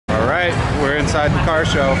right, we're inside the car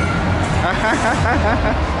show.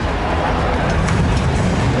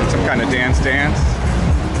 Some kind of dance.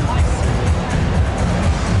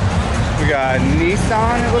 We got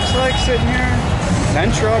Nissan, it looks like, sitting here.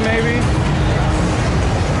 Sentra, maybe.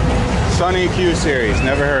 Sunny Q Series,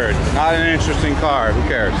 never heard. Not an interesting car, who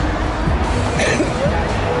cares?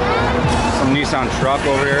 Some Nissan truck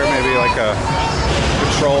over here, maybe like a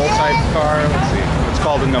patrol type car. Let's see. It's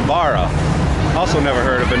called a Navara. Also never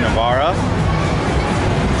heard of a Navara.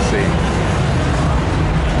 Let's see.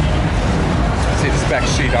 Let's see the spec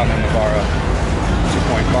sheet on the Navara.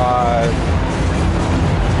 2.5.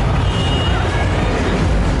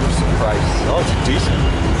 What's the price? Oh, it's decent.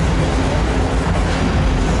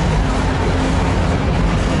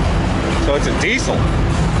 So it's a diesel,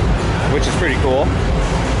 which is pretty cool.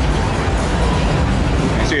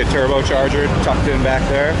 You see a turbocharger tucked in back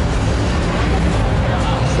there.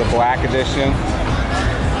 It's the black edition.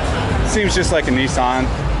 Seems just like a Nissan.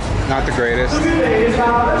 Not the greatest.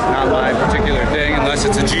 Not my particular thing, unless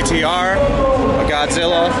it's a GTR, a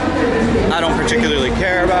Godzilla. I don't particularly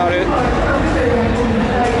care about it.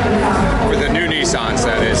 For the new Nissans,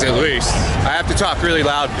 that is, at least. I have to talk really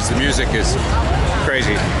loud because the music is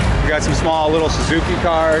crazy. We got some small little Suzuki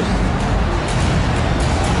cars. I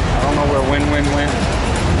don't know where win.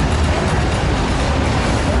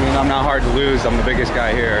 I mean, I'm not hard to lose. I'm the biggest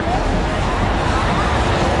guy here.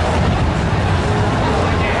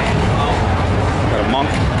 Got a Monk.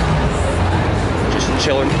 Just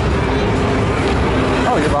chilling.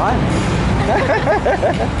 Oh, you're behind.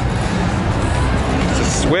 It's a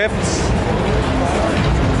Swift.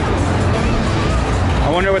 I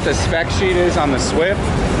wonder what the spec sheet is on the Swift.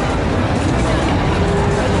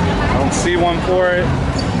 I don't see one for it.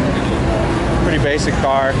 Pretty basic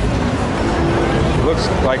car. It looks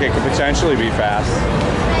like it could potentially be fast.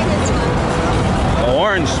 The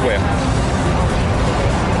orange Swift.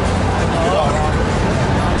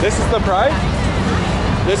 This is the price?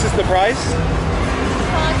 This is the price?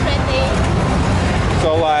 420.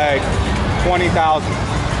 So like 20,000.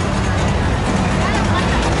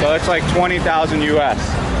 So it's like 20,000 US.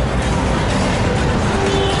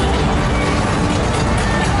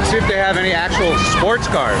 See if they have any actual sports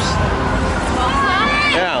cars.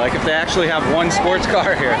 Yeah, like if they actually have one sports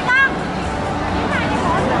car here.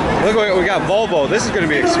 Look, we got Volvo. This is going to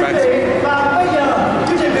be expensive.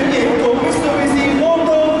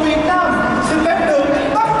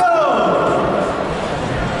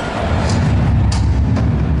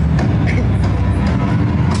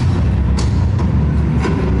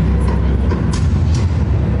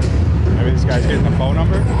 Maybe this guy's getting the phone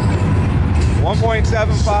number.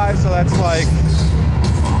 1.75, so that's like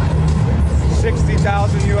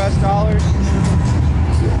 60,000 US dollars.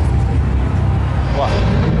 What?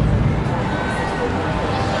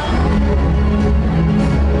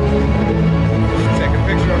 Take a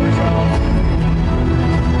picture of yourself.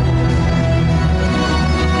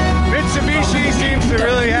 Mitsubishi seems to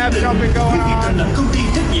really have something going on.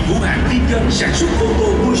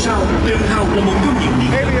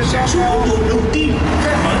 Maybe it's sản xuất ô tô đầu tiên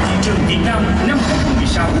khai mở thị trường Việt Nam năm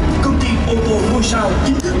 2016. Công ty ô tô ngôi sao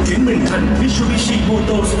chính thức chuyển mình thành Mitsubishi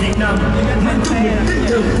Motors Việt Nam, mang trong mình tinh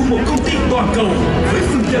thần của một công ty toàn cầu với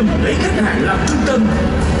phương châm lấy khách hàng làm trung tâm.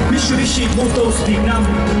 Mitsubishi Motors Việt Nam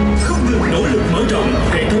không ngừng nỗ lực mở rộng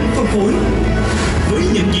hệ thống phân phối với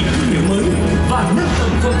nhận diện thương hiệu mới và nâng tầm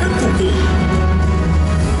phong cách phục vụ.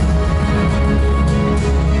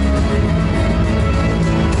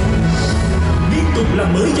 Tục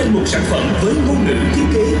làm mới danh mục sản phẩm với ngôn ngữ thiết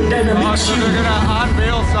kế Dynamic So they're gonna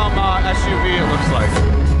unveil some SUV, it looks like.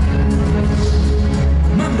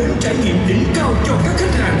 Mang đến trải nghiệm đỉnh cao cho các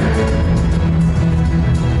khách hàng.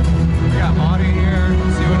 We got Audi here.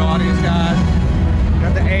 Let's see what Audi's got.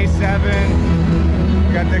 Got the A7.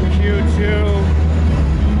 We got the Q2.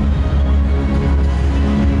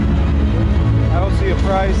 I don't see a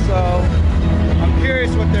price, so I'm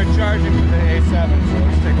curious what they're charging for the A7. So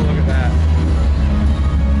let's take a look at that.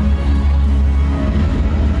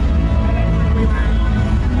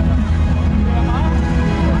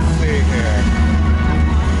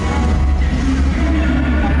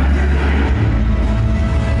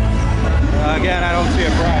 Again, I don't see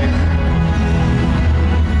a price.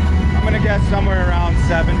 I'm gonna guess somewhere around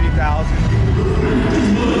 70,000,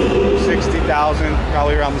 60,000,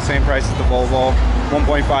 probably around the same price as the Volvo.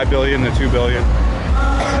 1.5 billion to 2 billion.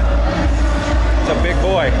 It's a big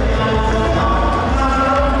boy.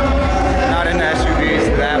 Not into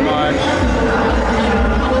SUVs that much.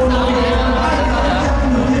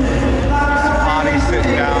 Some Audi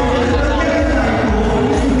sitting down.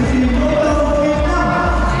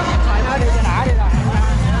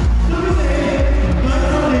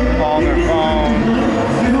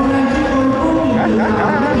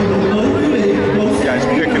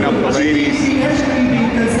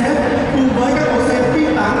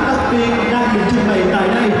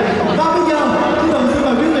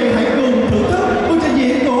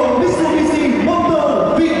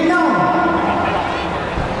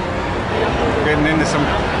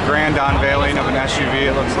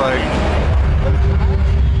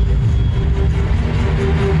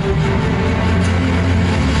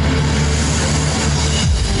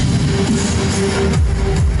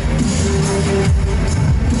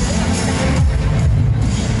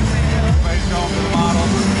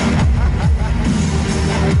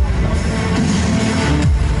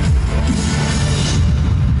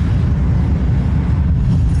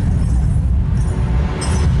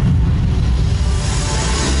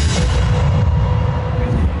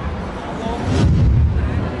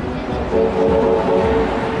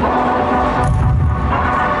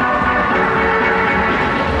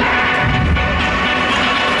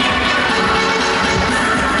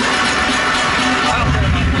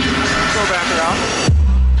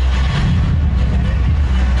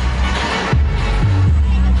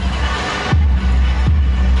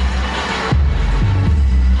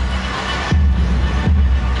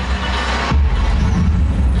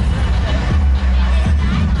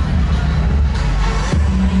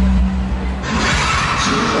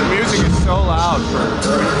 so loud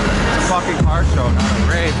for a fucking car show, not a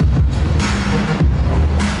rave.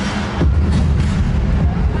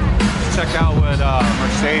 Let's check out what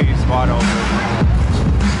Mercedes bought over.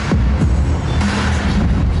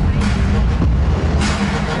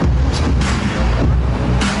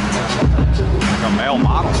 Like a male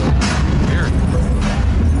model. Weird.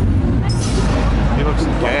 He looks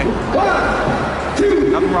gay.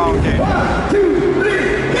 Nothing wrong with gay. 1, 2, 3.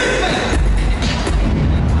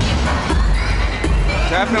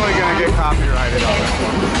 Definitely gonna get copyrighted on this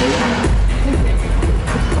one.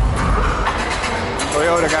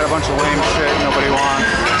 Toyota got a bunch of lame shit nobody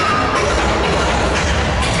wants.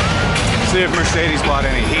 See if Mercedes bought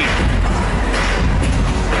any heat.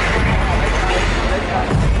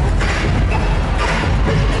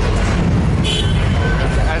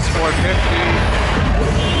 S450.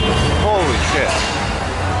 Holy shit.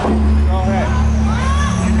 Go ahead.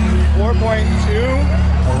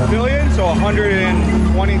 4.2 billion, so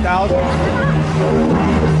 120,000.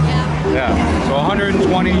 Yeah, so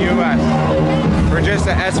 120 US for just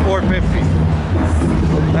a S450.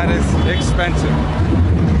 That is expensive.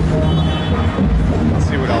 Let's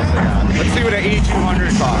see what else they got. Let's see what an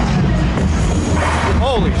E200 costs.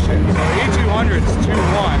 Holy shit, so the E200 is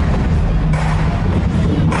 2.1.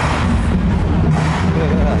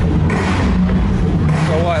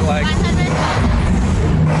 So what, like?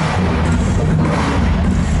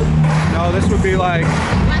 No, this would be like.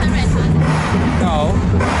 No.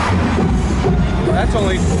 That's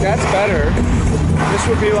better. This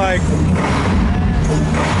would be like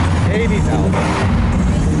 80,000.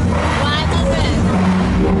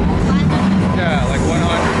 100. Yeah, like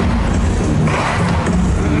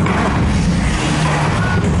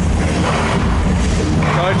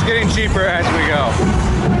 100. So it's getting cheaper as we go.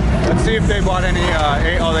 Let's see if they bought any,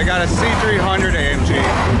 oh, they got a C300 AMG.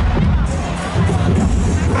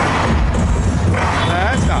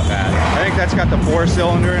 That's not bad. I think that's got the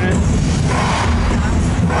 4-cylinder in it.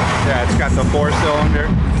 Yeah, it's got the 4-cylinder.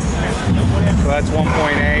 So that's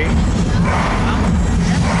 1.8.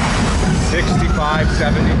 65,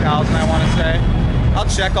 70,000, I want to say. I'll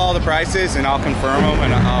check all the prices and I'll confirm them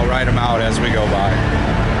and I'll write them out as we go by.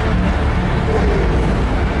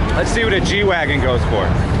 Let's see what a G-Wagon goes for.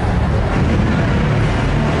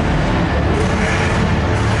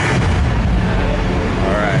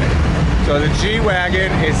 So the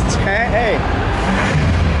G-Wagon is 10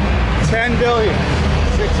 billion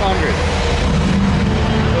 600.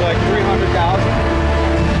 So like 300,000.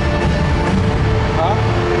 Huh?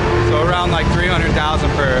 So around like 300,000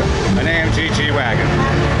 for an AMG G-Wagon.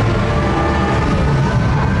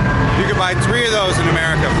 You could buy 3 of those in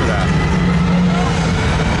America for that.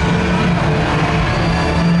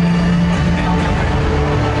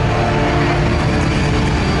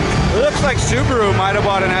 It looks like Subaru might have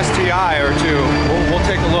bought an STI or 2. We'll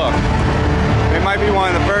take a look. They might be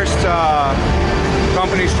one of the first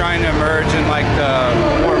companies trying to emerge in like the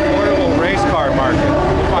more affordable race car market.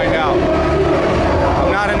 We'll find out.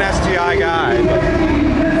 I'm not an STI guy, but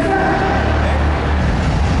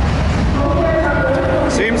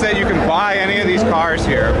it seems that you can buy any of these cars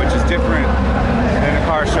here, which is different than a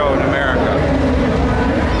car show in America.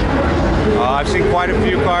 I've seen quite a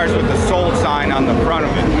few cars with the sold sign on the front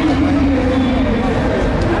of it.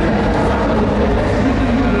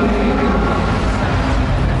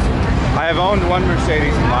 I have owned one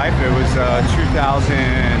Mercedes in life. It was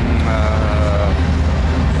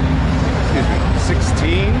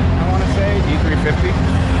 2016, I want to say, E350.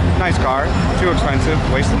 Nice car, too expensive,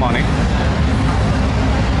 waste of money.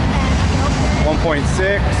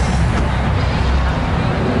 1.6.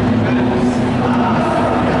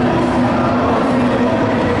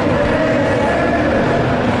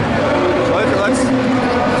 Let's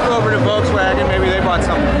go over to Volkswagen. Maybe they bought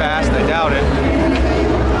something fast. I doubt it.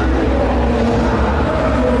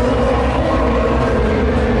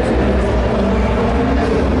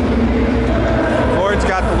 Ford's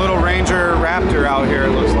got the little Ranger Raptor out here,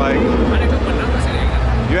 it looks like.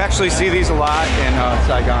 You actually see these a lot in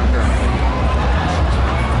Saigon currently.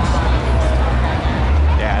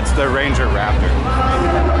 Yeah, it's the Ranger Raptor.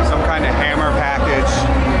 Some kind of hammer package.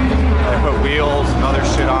 They put wheels and other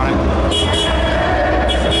shit on it.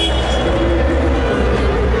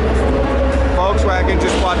 Volkswagen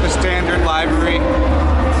just bought the standard livery.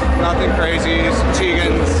 Nothing crazy. Some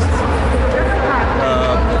Tegans.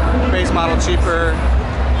 Base model cheaper.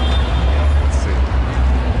 Let's see.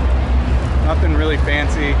 Nothing really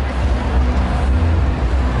fancy.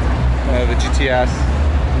 The GTS,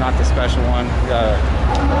 not the special one.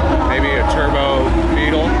 Maybe a turbo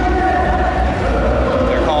Beetle.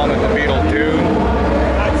 They're calling it the Beetle Dune.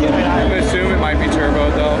 I'm gonna assume it might be turbo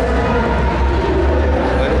though.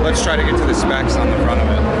 Let's try to get to the specs on the front of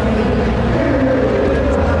it.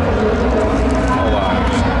 Oh wow.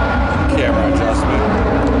 Camera adjustment.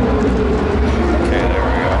 Okay, there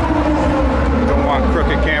we go. Don't want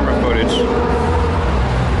crooked camera footage.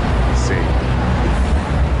 Let's see.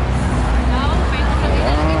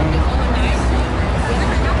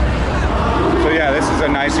 So yeah, this is a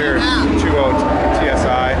nicer 2.0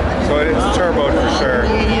 TSI. So it's turboed for sure.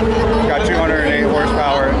 Got 208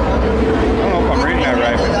 horsepower. I don't know if I'm reading that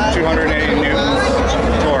right, but 280 newtons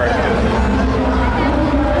torque.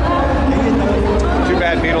 Too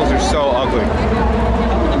bad Beetles are so ugly.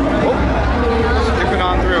 Oh, skipping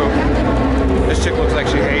on through. This chick looks like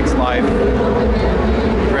she hates life.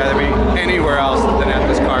 I'd rather be anywhere else than at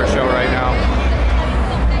this car show right now.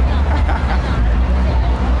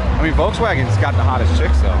 I mean, Volkswagen's got the hottest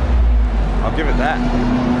chicks though. I'll give it that.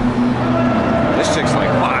 This chick's like,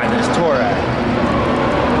 why this Touareg?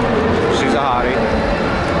 She's a hottie.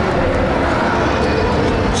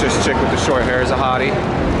 This chick with the short hair is a hottie.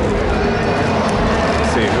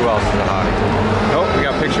 Let's see, who else is a hottie? Nope, we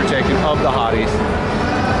got a picture taken of the hotties.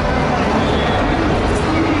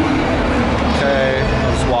 Okay,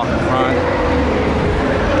 I'll just walk in front.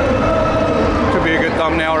 Could be a good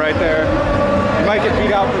thumbnail right there. You might get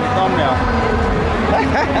beat out for the thumbnail.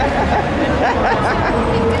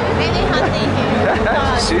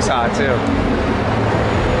 She's hot too.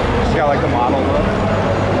 She's got like the model look.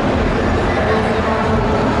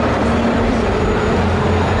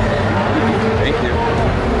 Thank you.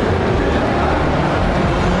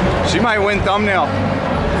 She might win thumbnail.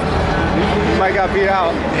 You might got beat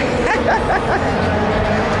out.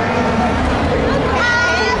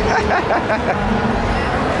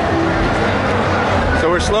 So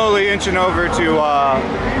we're slowly inching over to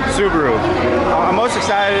Subaru. I'm most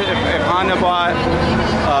excited if Honda bought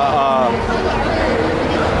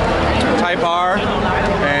Type R,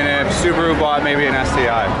 and if Subaru bought maybe an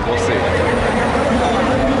STI. We'll see.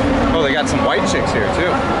 Oh, they got some white chicks here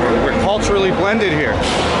too. We're culturally blended here.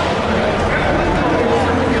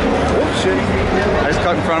 Oh shit. I just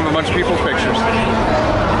cut in front of a bunch of people's pictures.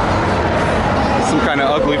 Some kind of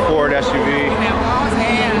ugly Ford SUV.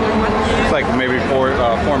 It's like maybe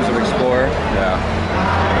forms of Explorer. Yeah.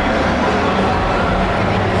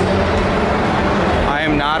 I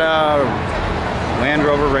am not a Land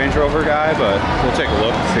Rover, Range Rover guy, but we'll take a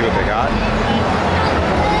look and see what they got.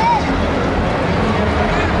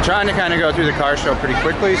 I'm trying to kind of go through the car show pretty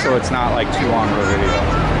quickly so it's not like too long of a video.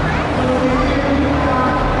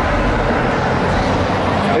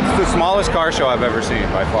 It's the smallest car show I've ever seen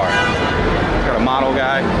by far. Got a model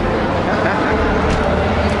guy.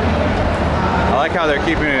 I like how they're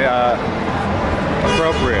keeping it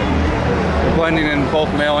appropriate. They're blending in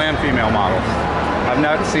both male and female models. I've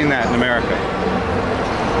not seen that in America.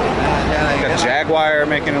 Got Jaguar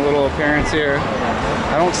making a little appearance here.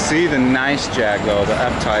 I don't see the nice Jag though, the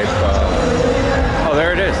F-Type. Oh,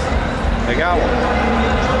 there it is. They got one.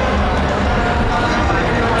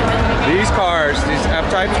 These cars, these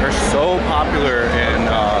F-Types are so popular in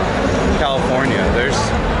California. There's,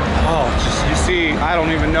 just you see, I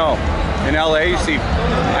don't even know. In LA, you see,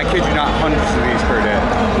 I kid you not, hundreds of these per day.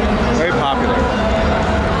 Very popular.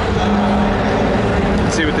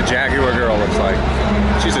 Let's see what the Jaguar girl looks like.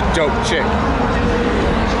 She's a dope chick.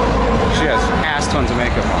 She has ass tons of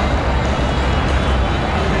makeup on.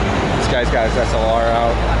 This guy's got his SLR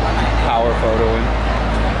out, power photoing.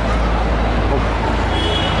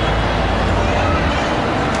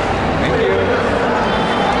 Thank you.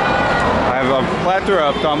 I have a plethora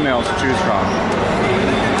of thumbnails to choose from.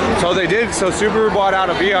 So Subaru bought out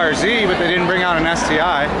a BRZ, but they didn't bring out an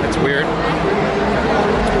STI. That's weird.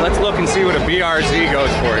 Let's look and see what a BRZ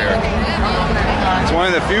goes for here. It's one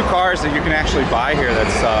of the few cars that you can actually buy here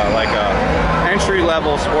that's like a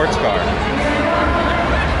entry-level sports car.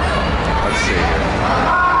 Let's see here.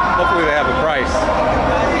 Hopefully they have a price.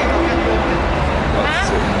 Let's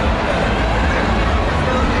see.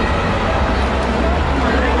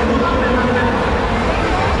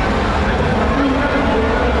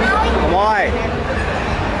 Why?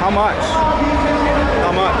 How much?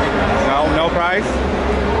 How much? No price?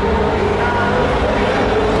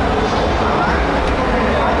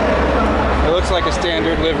 It looks like a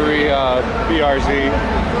standard livery BRZ.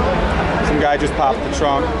 Some guy just popped the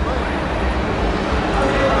trunk.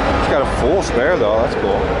 It's got a full spare though, that's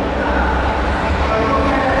cool.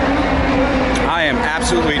 I am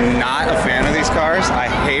absolutely not a fan of these cars. I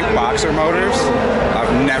hate boxer motors.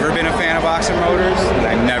 I've never been a fan of boxer motors, and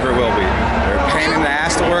I never will be. They're a pain in the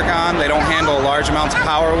ass to work on. They don't handle large amounts of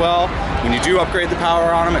power well. When you do upgrade the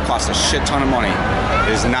power on them, it costs a shit ton of money.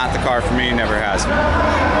 It is not the car for me, never has been.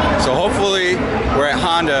 So hopefully we're at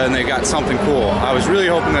Honda and they got something cool. I was really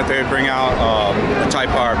hoping that they would bring out a Type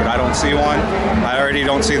R, but I don't see one. I already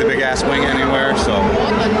don't see the big ass wing anywhere, so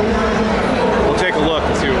we'll take a look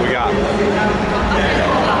and see what we got.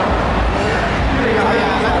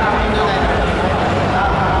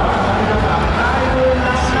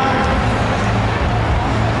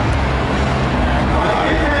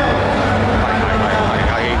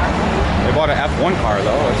 They bought an F1 car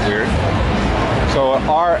though, that's weird. So an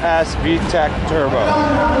RS VTEC Turbo,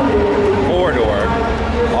 4-door,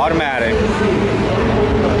 automatic.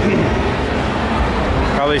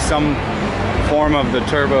 Probably some form of the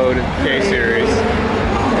turboed K series.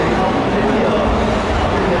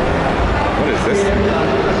 What is this?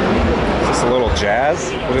 Is this a little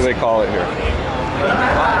Jazz? What do they call it here?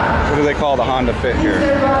 What do they call the Honda Fit here?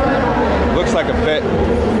 Looks like a Fit.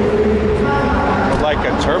 Like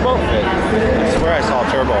a turbo Fit. I swear I saw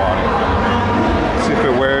turbo on it. Let's see if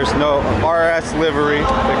it wears. No, RS livery.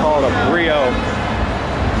 They call it a Brio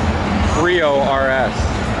RS.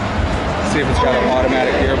 Let's see if it's got an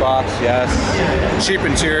automatic gearbox. Yes. Cheap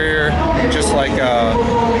interior, just like a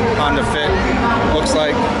Honda Fit looks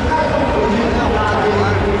like.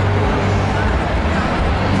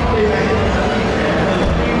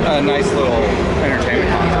 A nice little entertainment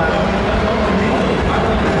console.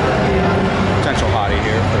 Potential hottie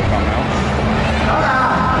here for coming out.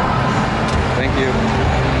 Thank you.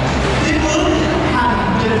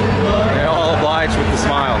 They all oblige with the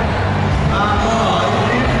smile.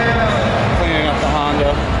 Cleaning up the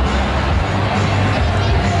Honda.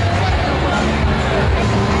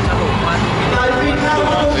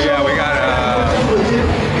 So yeah, we got a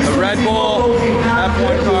Red Bull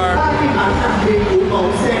F1 car. I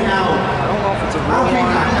don't know if it's a real one.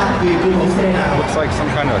 Looks like some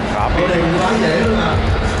kind of a copy.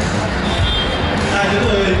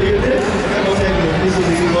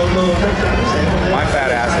 My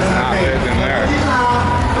fat ass is not fitting in there.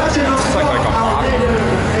 It's like a box.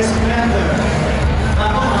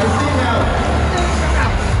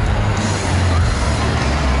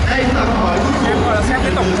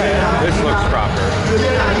 This looks proper.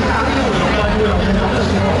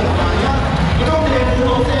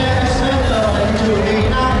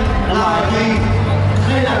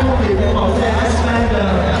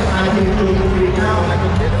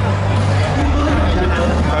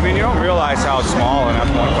 I mean, you don't realize how small an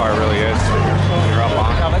F1 car really is when you're up on.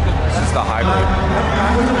 This is the hybrid.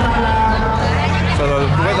 So the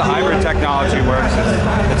way the hybrid technology works is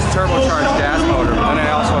it's a turbocharged gas motor, but then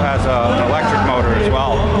it also has an electric motor as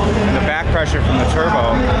well. And the back pressure from the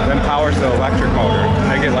turbo then powers the electric motor. And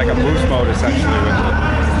they get like a boost mode essentially with it.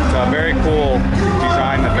 It's a very cool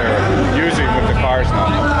design that they're using with the cars now.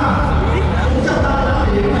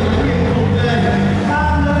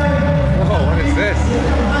 Whoa, what is this?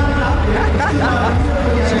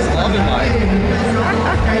 She's loving life.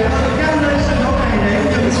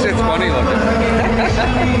 This shit's funny looking.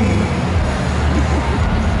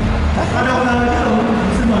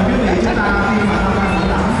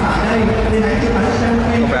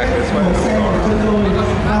 Go back this way.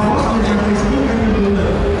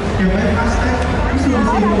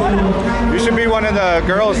 You should be one of the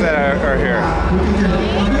girls that are here.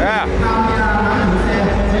 Yeah.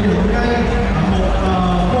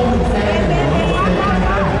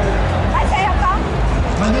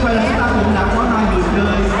 Và như vậy là chúng ta cũng đã có 2 người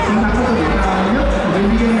chơi chiến thắng có điểm cao nhất của cái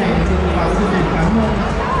video này vào chương trình.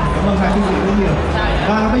 Cảm ơn hai quý vị rất nhiều.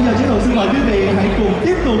 Và bây giờ chúng tôi xin mời quý vị hãy cùng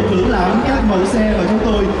tiếp tục thưởng lãm các mẫu xe mà chúng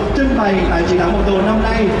tôi trưng bày tại triển lãm ô tô năm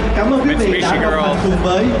nay. Cảm ơn quý vị đã đồng hành cùng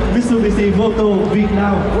với Mitsubishi Moto Việt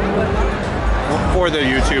Nam. For the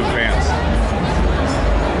YouTube fans.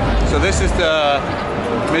 So this is the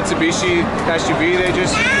Mitsubishi SUV they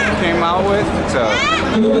just came out with. It's a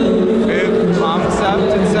big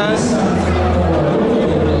concept, it says.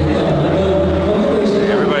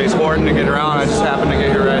 Everybody's hoarding to get around. I just happened to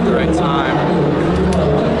get here at the right time.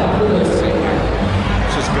 Let's see here.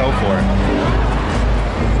 Let's just go for it.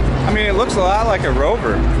 I mean, it looks a lot like a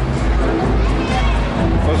Rover.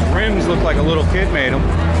 Those rims look like a little kid made them.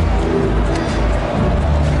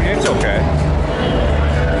 I mean, it's okay.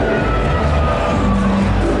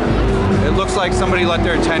 It looks like somebody let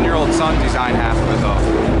their 10-year-old son design half of it though.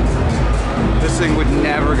 This thing would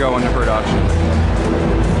never go into production.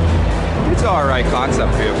 It's an alright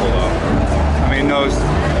concept vehicle though. I mean, those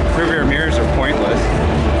rear mirrors are pointless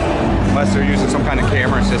unless they're using some kind of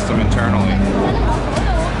camera system internally.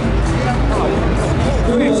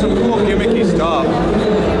 It's some cool gimmicky stuff.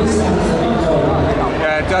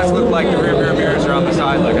 Yeah, it does look like the rear mirrors are on the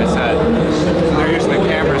side, like I said. So they're using the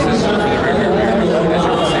camera system for the rear mirrors, as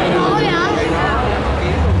you can see now.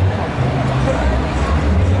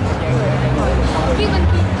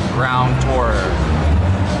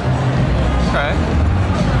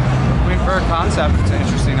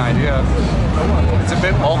 idea. It's a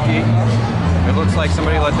bit bulky. It looks like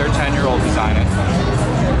somebody let their 10-year-old design it.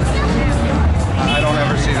 I don't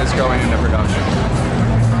ever see this going into production.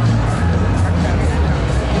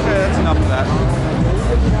 Okay, that's enough of that.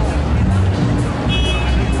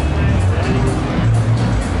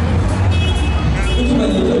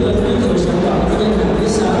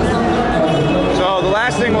 So the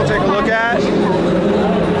last thing we'll take a look at,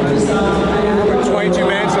 22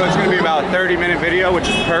 minutes, so it's going to be about a 30-minute video, which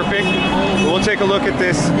is perfect. We'll take a look at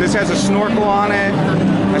this. This has a snorkel on it.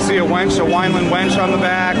 I see a winch, a Wineland winch on the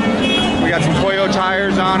back. We got some Toyo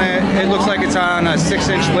tires on it. It looks like it's on a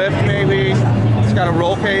 6-inch lift, maybe. It's got a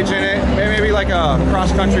roll cage in it. Maybe like a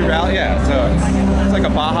cross-country rally. Yeah, it's like a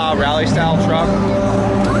Baja rally-style truck.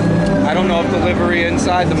 I don't know if the livery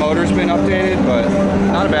inside the motor's been updated, but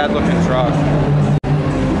not a bad-looking truck.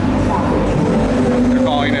 They're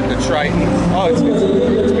calling it the Triton. Oh, it's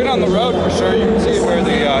been on the road for sure. You can see where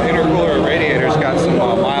the intercooler radiator's got some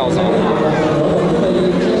miles on it.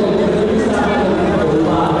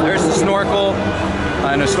 There's the snorkel,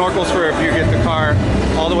 and the snorkel's for if you get the car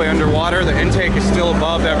all the way underwater. The intake is still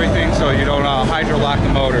above everything, so you don't hydro-lock the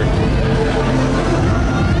motor.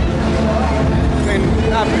 I mean,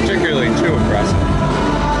 not particularly too impressive.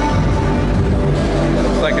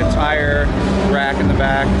 Looks like a tire rack in the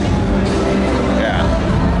back. Yeah.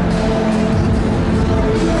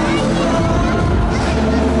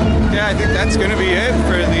 Yeah, I think that's going to be it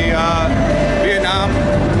for the Vietnam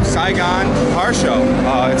Saigon car show.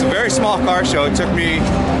 It's a very small car show. It took me,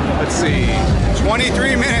 let's see,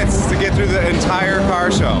 23 minutes to get through the entire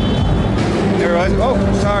car show. There was, oh,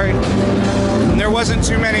 sorry. There wasn't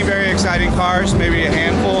too many very exciting cars, maybe a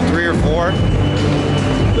handful, 3 or 4.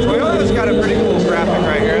 Toyota's got a pretty cool graphic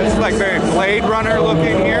right here. It's like very Blade Runner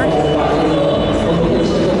looking here.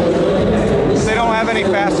 They don't have any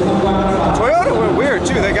fast. Toyota were weird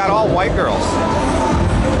too. They got all white girls.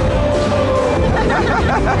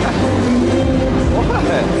 What?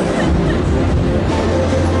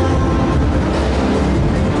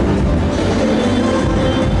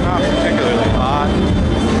 Not particularly hot.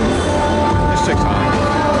 This chick's hot.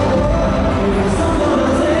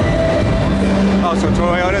 Oh, so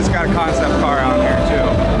Toyota's got a concept car on here too.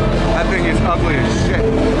 That thing is ugly as shit.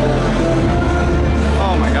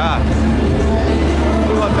 Oh my god.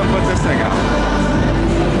 Who let them put this thing out?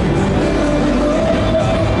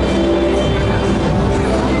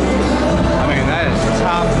 I mean, that is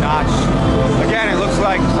top notch. Again, it looks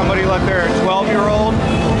like somebody let their 12-year-old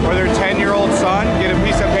or their 10-year-old son get a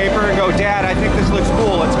piece of paper and go, "Dad, I think this looks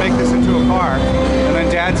cool. Let's make this into a car." And then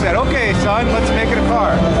Dad said, "Okay, son, let's make it a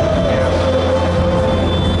car."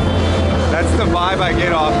 That's the vibe I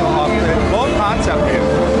get off both concept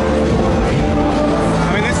vehicles.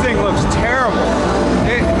 I mean, this thing looks terrible.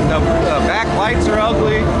 The back lights are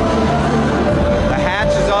ugly. The hatch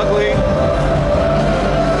is ugly.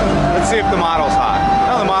 Let's see if the model's hot.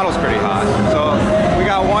 No, the model's pretty hot. So we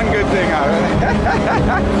got one good thing out of it.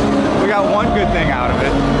 We got one good thing out of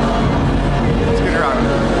it. Let's get her on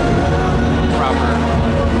proper.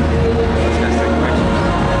 Let's just take a picture.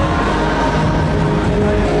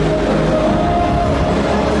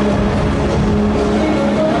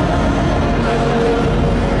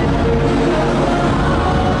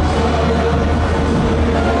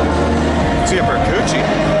 See a Bertucci.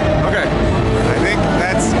 Okay, I think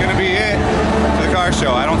that's gonna be it for the car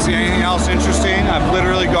show. I don't see anything else interesting. I've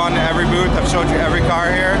literally gone to every booth. I've showed you every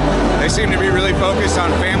car here. They seem to be really focused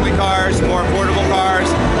on family cars, more affordable cars,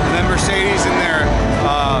 and then Mercedes in their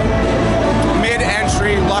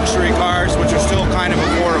mid-entry luxury cars, which are still kind of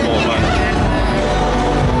affordable. But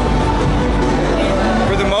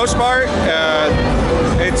for the most part,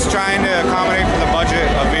 it's trying to accommodate for the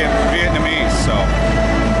budget of Vietnamese. So.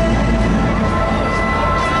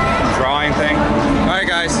 Thing. Alright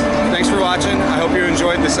guys, thanks for watching. I hope you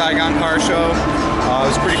enjoyed the Saigon car show. It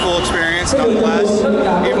was a pretty cool experience nonetheless.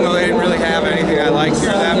 Even though they didn't really have anything I liked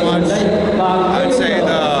here that much. I would say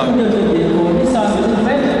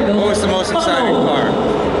what was the most exciting car?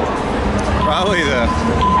 Probably the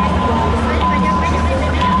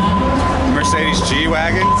Mercedes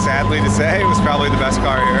G-Wagon, sadly to say. It was probably the best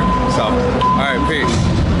car here. So, alright, peace.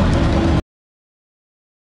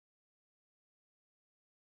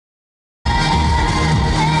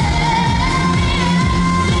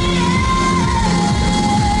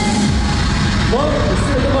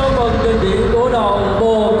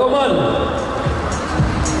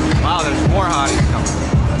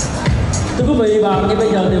 Thưa quý vị, và ngay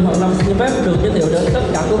bây giờ điều phận 5 xin phép được giới thiệu đến tất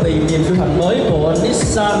cả quý vị niềm vui thành mới của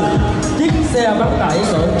Nissan, chiếc xe bán tải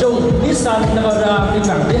cỡ trung Nissan Navara phiên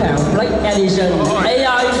bản thứ hạng Black Edition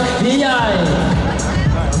AI VI.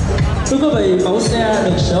 Thưa quý vị, mẫu xe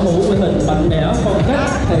được sở hữu ngoại hình mạnh mẽ, phong cách,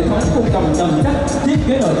 hệ thống khung cầm đầm chắc, thiết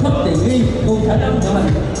kế nội thất tiện nghi, cùng khả năng vận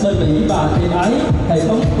hành bền bỉ và tiện ái, hệ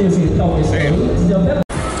thống điều khiển cầu điện tử cho phép.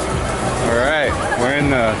 Alright, we're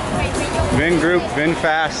in the Vin Group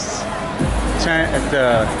VinFast tent at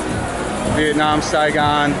the Vietnam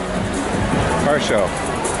Saigon car show.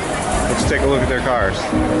 Let's take a look at their cars.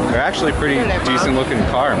 They're actually pretty decent looking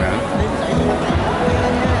car, man.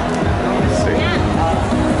 Let's see.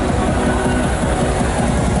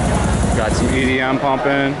 Got some EDM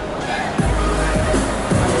pumping.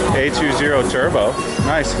 A20 turbo.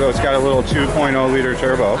 Nice, so it's got a little 2.0 liter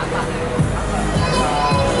turbo.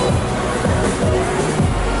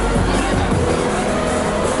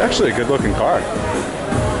 It's actually a good looking car.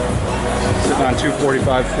 Sitting on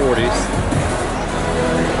 245 40s.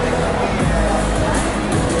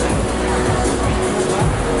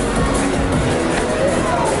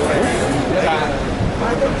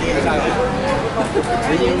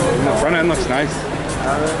 The front end looks nice.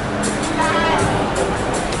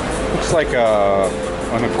 Looks like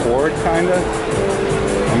an Accord kinda.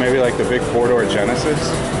 Or maybe like the big four-door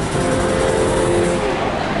Genesis.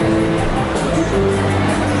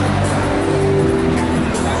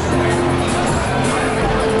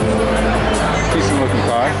 Decent looking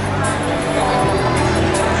car.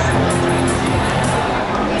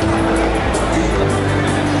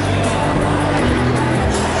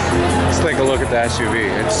 Let's take a look at the SUV.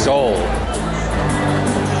 It's sold.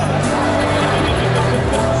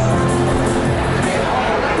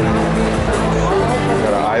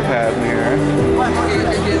 Got an iPad in here.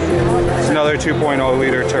 It's another 2.0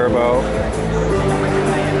 liter turbo.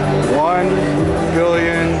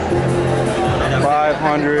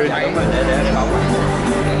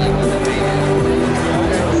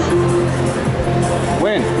 1,500,000.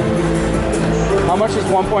 Win. How much is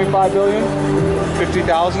 1.5 billion?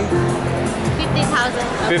 50,000? 50,000.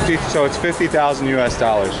 50, so it's 50,000 US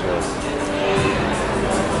dollars for this.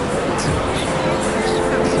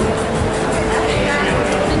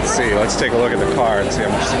 Let's see, let's take a look at the car and see how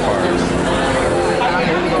much the car is.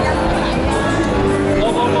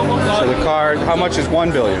 So the car, how much is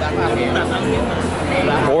 1 billion?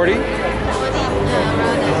 40?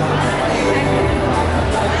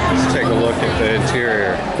 Let's take a look at the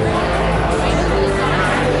interior.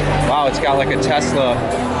 Wow, it's got like a Tesla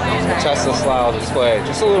style display.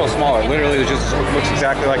 Just a little smaller. Literally it just looks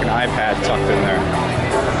exactly like an iPad tucked in there.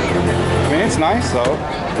 I mean, it's nice though.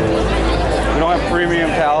 We don't have premium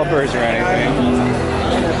calipers or anything.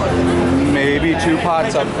 Maybe 2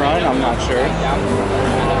 pots up front, I'm not sure.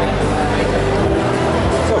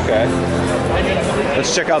 It's okay.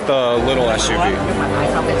 Let's check out the little SUV.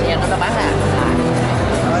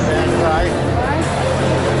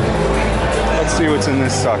 Let's see what's in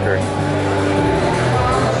this sucker.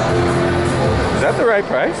 Is that the right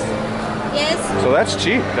price? Yes. So that's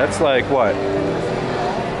cheap. That's like what?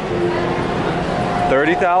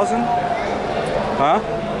 30,000? Huh?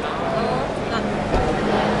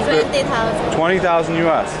 20,000. 20,000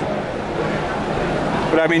 US.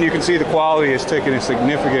 But I mean, you can see the quality is taking a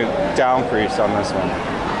significant downcrease on this one.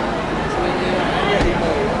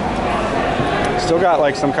 Still got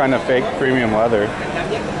like some kind of fake premium leather.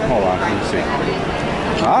 Hold on, let me see.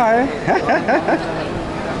 Hi.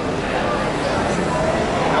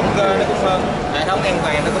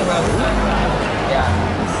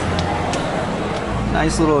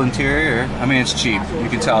 Nice little interior. I mean, it's cheap. You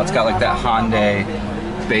can tell it's got like that Hyundai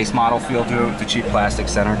base model feel to it with the cheap plastic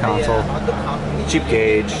center console. Cheap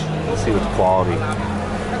gauge. Let's see what the quality.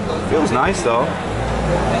 Feels nice though.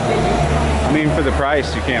 I mean, for the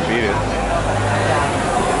price, you can't beat it.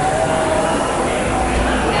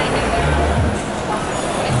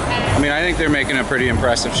 I mean, I think they're making a pretty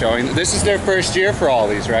impressive showing. This is their first year for all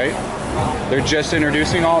these, right? They're just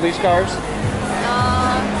introducing all these cars?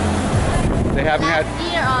 They haven't had... Last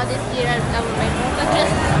year or this year, I don't remember.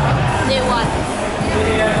 Just new one.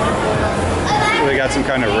 So they got some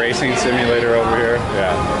kind of racing simulator over here.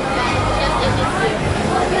 Yeah.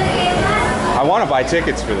 I want to buy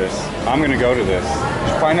tickets for this. I'm going to go to this.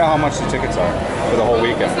 Find out how much the tickets are for the whole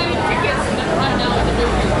weekend.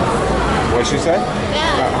 What did she say?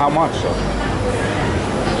 Yeah. How much? So?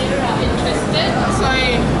 Interested? So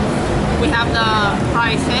we have the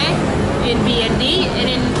price in BND and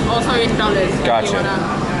then also in dollars. Gotcha. If you wanna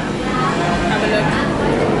have a look.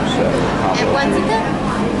 And one ticket?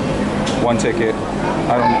 One ticket.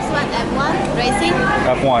 I don't This one, F1 racing?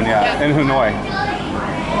 F1, yeah. In Hanoi.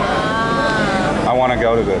 I want to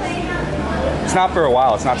go to this. It's not for a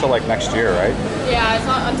while. It's not till like next year, right? Yeah, it's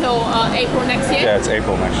not until April next year. Yeah, it's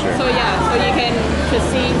April next year. So yeah, so you can just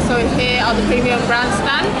see. So here are the premium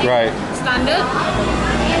grandstand. Right. Standard.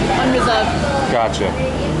 Unreserved. Gotcha.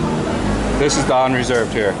 This is the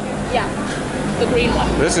unreserved here. Yeah. The green one.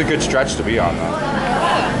 This is a good stretch to be on though.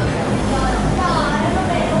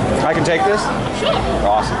 I can take this? Sure.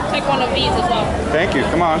 Awesome. Take one of these as well. Thank you.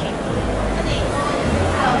 Come on.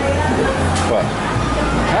 What?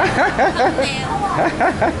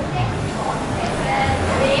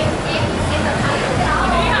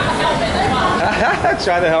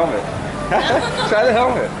 Try the helmet. Try the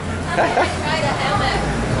helmet. Try the helmet.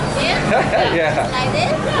 Yeah? Yeah. Like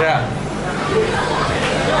this? Yeah.